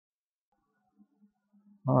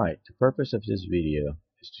Alright, the purpose of this video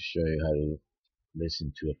is to show you how to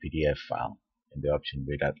listen to a PDF file in the option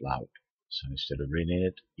Read Out Loud. So instead of reading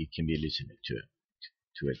it, you can be listening to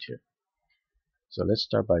it too. So let's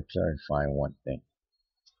start by clarifying one thing.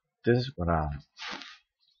 This is what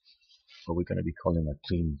we're going to be calling a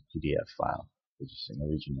clean PDF file, which is an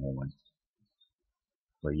original one,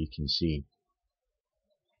 where you can see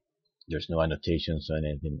there's no annotations or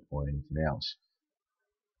anything else.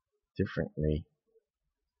 Differently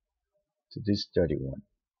to this dirty one,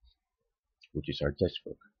 which is our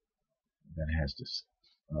textbook, that has this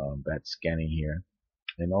bad scanning here,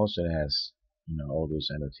 and also has all those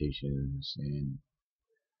annotations and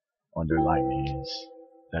underlinings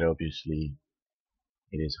that obviously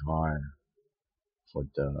it is hard for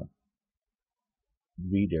the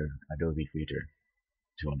Adobe Reader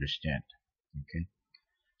to understand. Okay,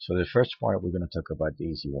 so the first part we're going to talk about the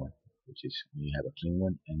easy one, which is when you have a clean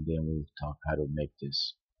one, and then we'll talk how to make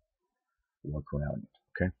this work around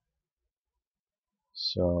it. Okay,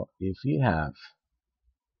 so here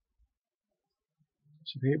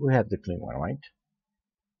we have the clean one, right?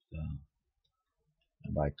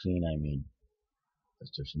 And by clean I mean that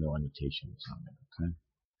there's no annotations on it.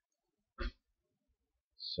 Okay,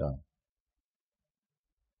 so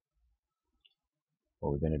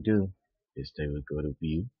what we're going to do is that we'll go to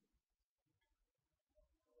View,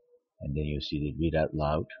 and then you'll see the Read Out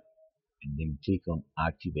Loud, and then click on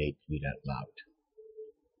Activate Read Out Loud.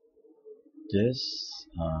 This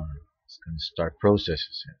is going to start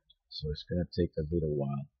processing it, so it's going to take a little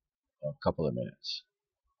while, a couple of minutes.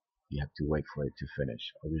 You have to wait for it to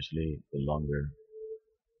finish. Obviously, the longer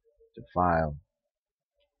the file,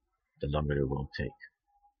 the longer it will take.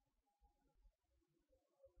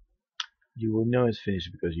 You will know it's finished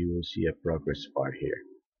because you will see a progress bar here.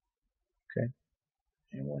 Okay,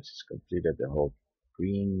 and once it's completed, the whole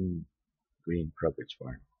green progress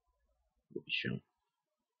bar will be shown.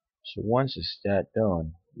 So once it's that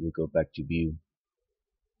done, we'll go back to View,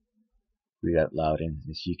 Read Out Loud, and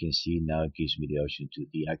as you can see now it gives me the option to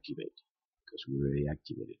deactivate because we already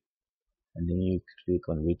activated. And then you click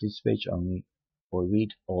on Read this page only, or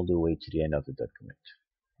read all the way to the end of the document.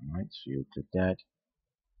 Alright, so you click that,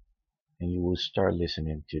 and you will start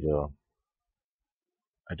listening to the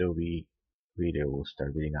Adobe Reader will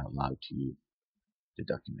start reading out loud to you the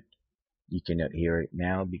document. You cannot hear it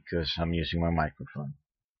now because I'm using my microphone.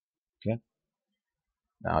 Okay,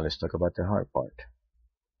 now let's talk about the hard part.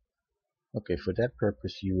 Okay, for that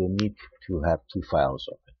purpose you will need to have two files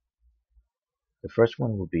open. The first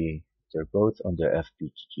one will be, they're both under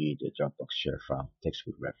FPG, the Dropbox share file,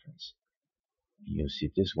 textbook reference. You'll see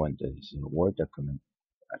this one that is a Word document,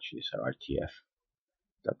 actually it's an RTF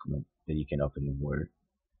document that you can open in Word,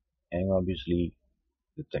 and obviously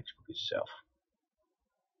the textbook itself.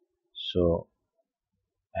 So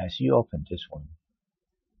as you open this one,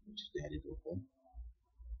 which is the editable one,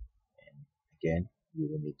 and again you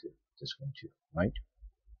will need this one too, right?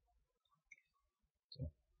 So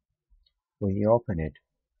when you open it,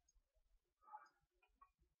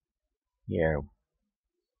 here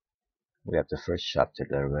we have the first chapter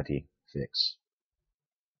already fixed.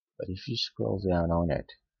 But if you scroll down on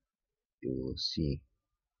it, you will see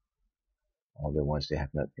all the ones that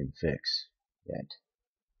have not been fixed yet.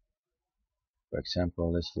 For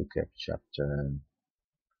example, let's look at chapter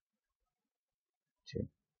 2.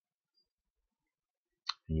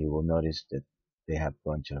 And you will notice that they have a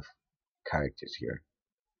bunch of characters here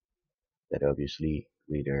that obviously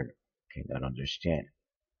reader cannot understand.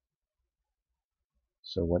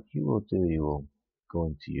 So what you will do, you will go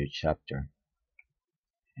into your chapter,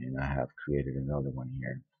 and I have created another one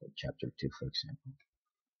here for chapter 2, for example.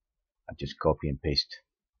 I just copy and paste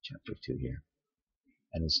chapter 2 here,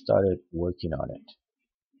 and it started working on it.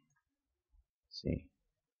 See,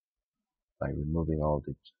 by removing all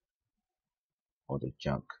the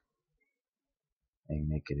junk and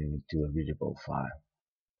make it into a readable file.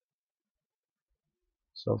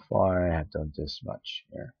 So far I have done this much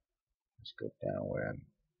here. Let's go down where I'm.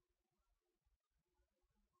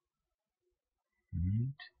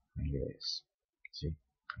 And here it is. See,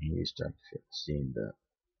 here you start seeing the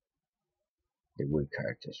weird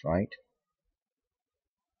characters, right?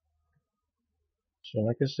 So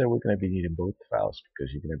like I said, we're going to be needing both files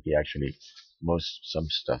because you're going to be actually, some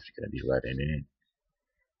stuff you're going to be writing in.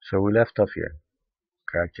 So we left off here,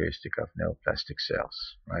 characteristic of neoplastic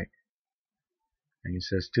cells, right? And it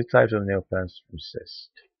says two types of neoplasms persist.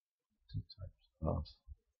 Two types of.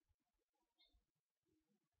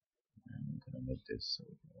 I'm going to make this so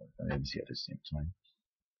we can work on MC at the same time.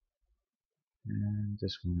 And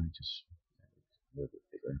this one I just a little bit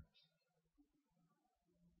bigger.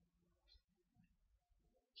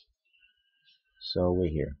 So we're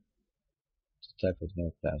here. The type of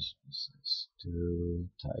notepad is two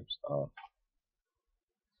types of,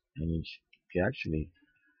 and you actually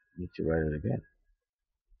need to write it again.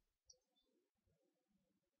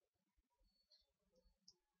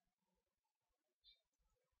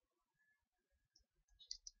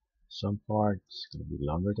 Some parts going to be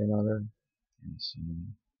longer than other, and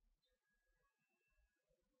some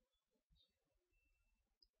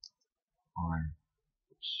are.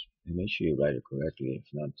 And make sure you write it correctly.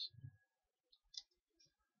 If not,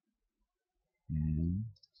 and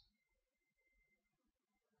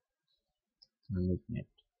malignant,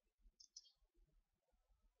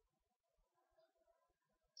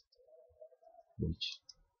 which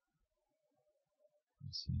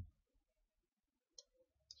let's see,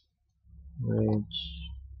 which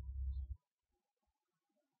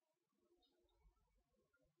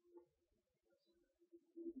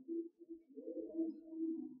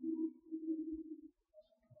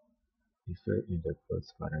differ in the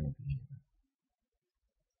first pattern of behavior.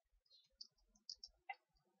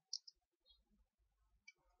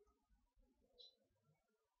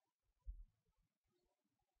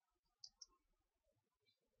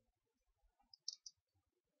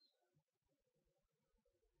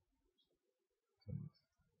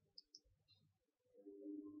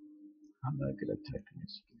 I'm not good at typing,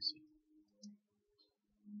 as you can see.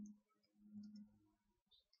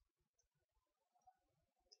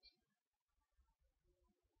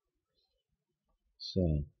 So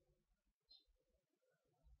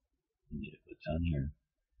you need to put down here.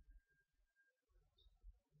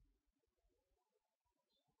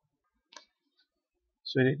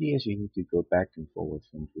 So the idea is you need to go back and forward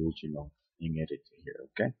from the original and edit to here,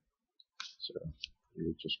 okay? So you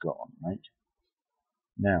will just go on, right?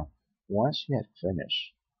 Now, once you have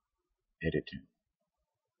finished editing,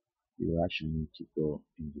 you actually need to go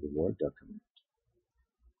into the Word document.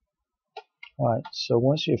 Alright, so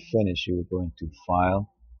once you're finished, you will go into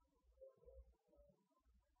File,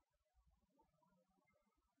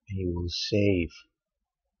 and you will save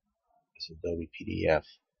as Adobe PDF.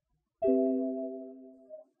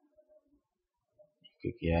 You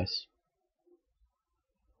click yes,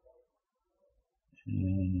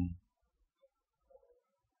 and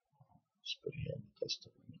let's put it here in the test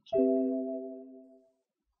document.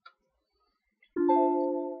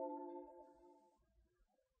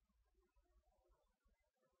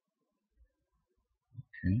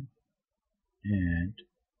 Okay, and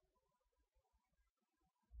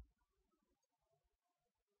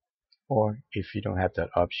or if you don't have that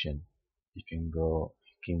option, you can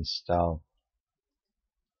install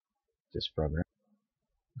this program.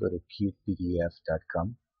 Go to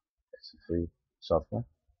qpdf.com. It's a free software.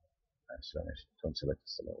 So don't select the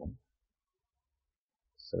select one.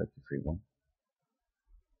 Select the free one.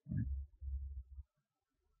 Right.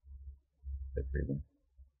 The free one.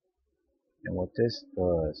 And what this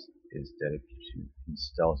does is that it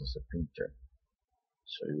installs as a printer.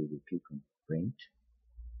 So you will click on print,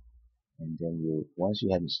 and then once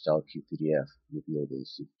you have installed QPDF, you'll be able to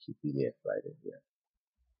see QPDF right in here.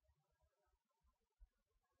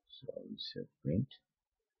 So you say print,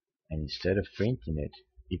 and instead of printing it,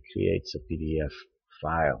 it creates a PDF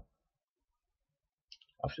file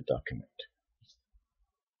of the document,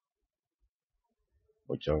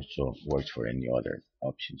 which also works for any other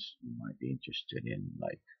options you might be interested in,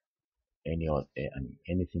 like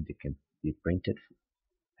anything that can be printed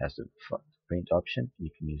has the print option. You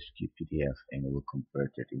can use QPDF and it will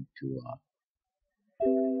convert it into a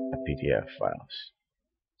PDF files.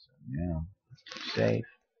 So now save,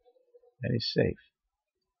 and it's safe.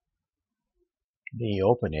 Then you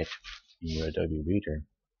open it in your Adobe Reader.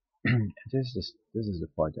 this is the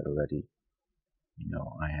part that already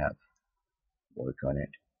I have worked on it.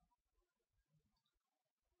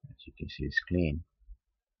 As you can see, it's clean,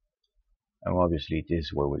 and obviously this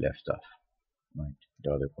is where we left off. Right,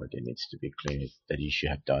 the other part that needs to be cleaned that you should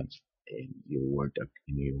have done in your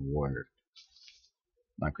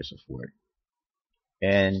Microsoft Word.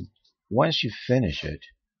 And once you finish it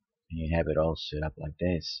and you have it all set up like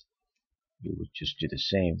this, you would just do the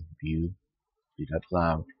same. View, read out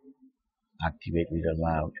loud, activate read out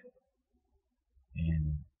loud,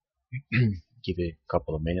 and give it a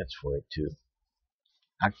couple of minutes for it to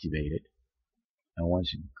activate it. And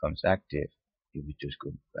once it becomes active, you would just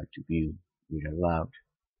go back to view, read out loud,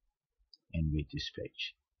 and read this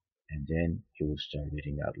page. And then it will start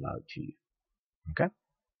reading out loud to you. Okay?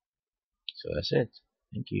 So that's it.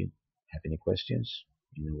 Thank you. Have any questions?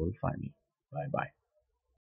 You know where to find me. Bye bye.